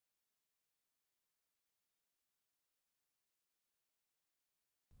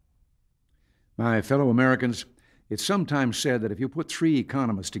My fellow Americans, it's sometimes said that if you put three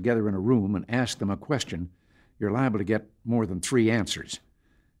economists together in a room and ask them a question, you're liable to get more than three answers.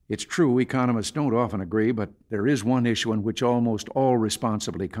 It's true, economists don't often agree, but there is one issue in which almost all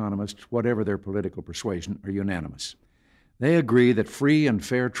responsible economists, whatever their political persuasion, are unanimous. They agree that free and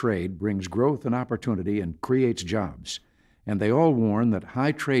fair trade brings growth and opportunity and creates jobs. And they all warn that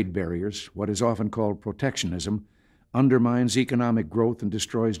high trade barriers, what is often called protectionism, undermines economic growth and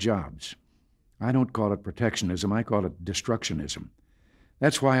destroys jobs. I don't call it protectionism, I call it destructionism.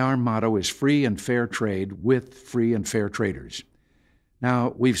 That's why our motto is free and fair trade with free and fair traders.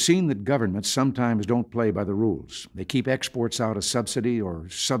 Now, we've seen that governments sometimes don't play by the rules. They keep exports out of subsidy, or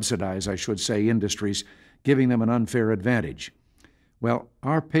subsidize, I should say, industries, giving them an unfair advantage. Well,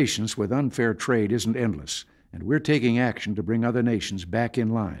 our patience with unfair trade isn't endless, and we're taking action to bring other nations back in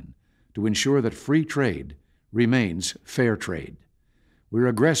line to ensure that free trade remains fair trade. We're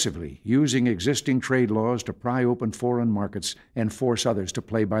aggressively using existing trade laws to pry open foreign markets and force others to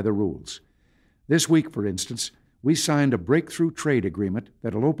play by the rules. This week, for instance, we signed a breakthrough trade agreement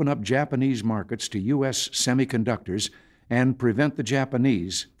that'll open up Japanese markets to U.S. semiconductors and prevent the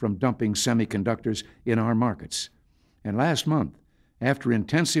Japanese from dumping semiconductors in our markets. And last month, after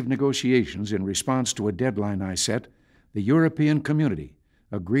intensive negotiations in response to a deadline I set, the European community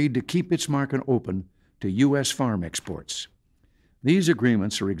agreed to keep its market open to U.S. farm exports. These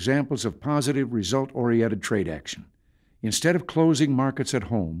agreements are examples of positive, result-oriented trade action. Instead of closing markets at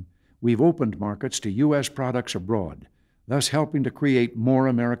home, we've opened markets to U.S. products abroad, thus helping to create more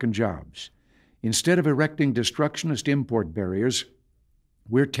American jobs. Instead of erecting destructionist import barriers,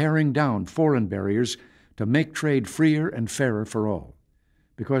 we're tearing down foreign barriers to make trade freer and fairer for all.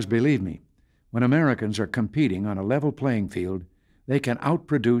 Because believe me, when Americans are competing on a level playing field, they can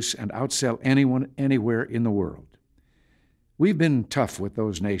outproduce and outsell anyone anywhere in the world. We've been tough with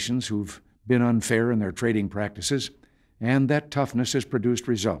those nations who've been unfair in their trading practices, and that toughness has produced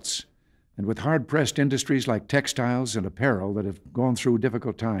results. And with hard-pressed industries like textiles and apparel that have gone through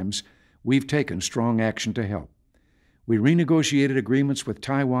difficult times, we've taken strong action to help. We renegotiated agreements with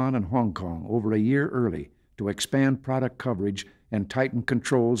Taiwan and Hong Kong over a year early to expand product coverage and tighten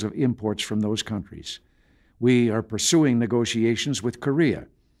controls of imports from those countries. We are pursuing negotiations with Korea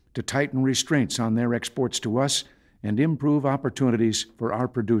to tighten restraints on their exports to us and improve opportunities for our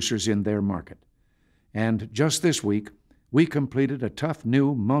producers in their market. And just this week, we completed a tough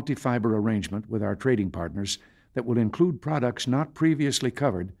new multi-fiber arrangement with our trading partners that will include products not previously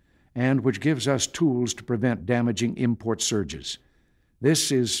covered and which gives us tools to prevent damaging import surges.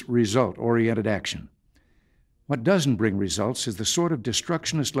 This is result-oriented action. What doesn't bring results is the sort of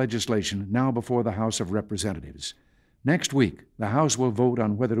destructionist legislation now before the House of Representatives. Next week, the House will vote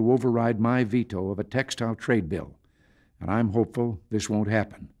on whether to override my veto of a textile trade bill, and I'm hopeful this won't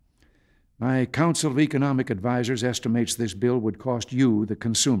happen. My Council of Economic Advisors estimates this bill would cost you, the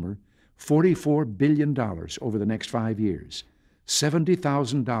consumer, $44 billion over the next 5 years,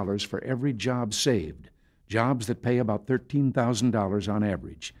 $70,000 for every job saved, jobs that pay about $13,000 on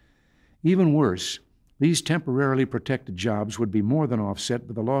average. Even worse, these temporarily protected jobs would be more than offset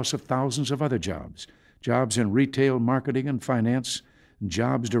by the loss of thousands of other jobs, jobs in retail, marketing, and finance, and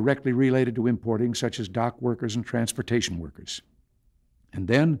jobs directly related to importing, such as dock workers and transportation workers. And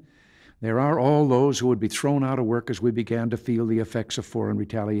then there are all those who would be thrown out of work as we began to feel the effects of foreign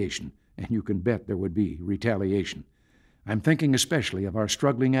retaliation, and you can bet there would be retaliation. I'm thinking especially of our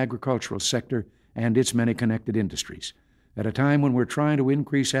struggling agricultural sector and its many connected industries. At a time when we're trying to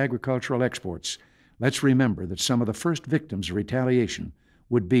increase agricultural exports, let's remember that some of the first victims of retaliation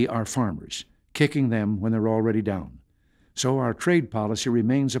would be our farmers, kicking them when they're already down. So our trade policy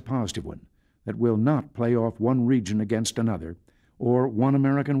remains a positive one that will not play off one region against another or one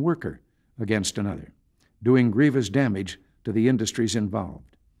American worker against another, doing grievous damage to the industries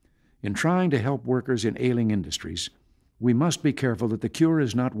involved. In trying to help workers in ailing industries, we must be careful that the cure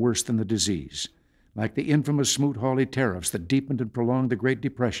is not worse than the disease. Like the infamous Smoot-Hawley tariffs that deepened and prolonged the Great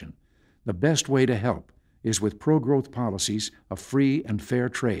Depression, the best way to help is with pro-growth policies of free and fair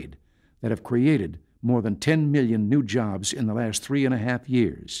trade that have created more than 10 million new jobs in the last 3.5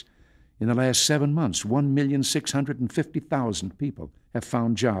 years. In the last 7 months, 1,650,000 people have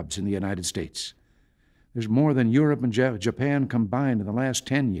found jobs in the United States. There's more than Europe and Japan combined in the last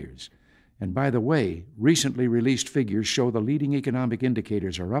 10 years. And by the way, recently released figures show the leading economic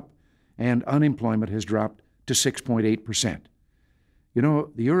indicators are up and unemployment has dropped to 6.8%. You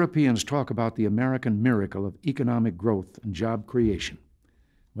know, the Europeans talk about the American miracle of economic growth and job creation.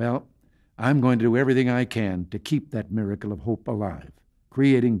 Well, I'm going to do everything I can to keep that miracle of hope alive,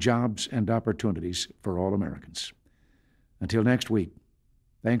 creating jobs and opportunities for all Americans. Until next week,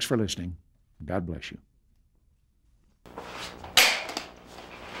 thanks for listening. God bless you.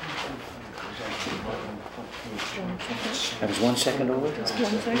 That was 1 second over? Just 1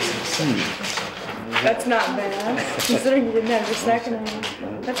 second. That's not bad, considering you didn't have your second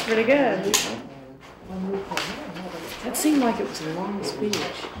one. That's pretty good. That seemed like it was a long speech.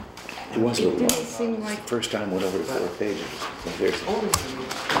 It was a It little didn't long. seem like... First time went over to 4 pages. So there's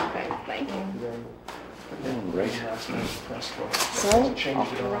Okay, thank you. right. So,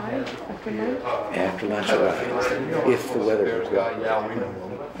 off to ride after night? After lunch arrives, if the weather was good.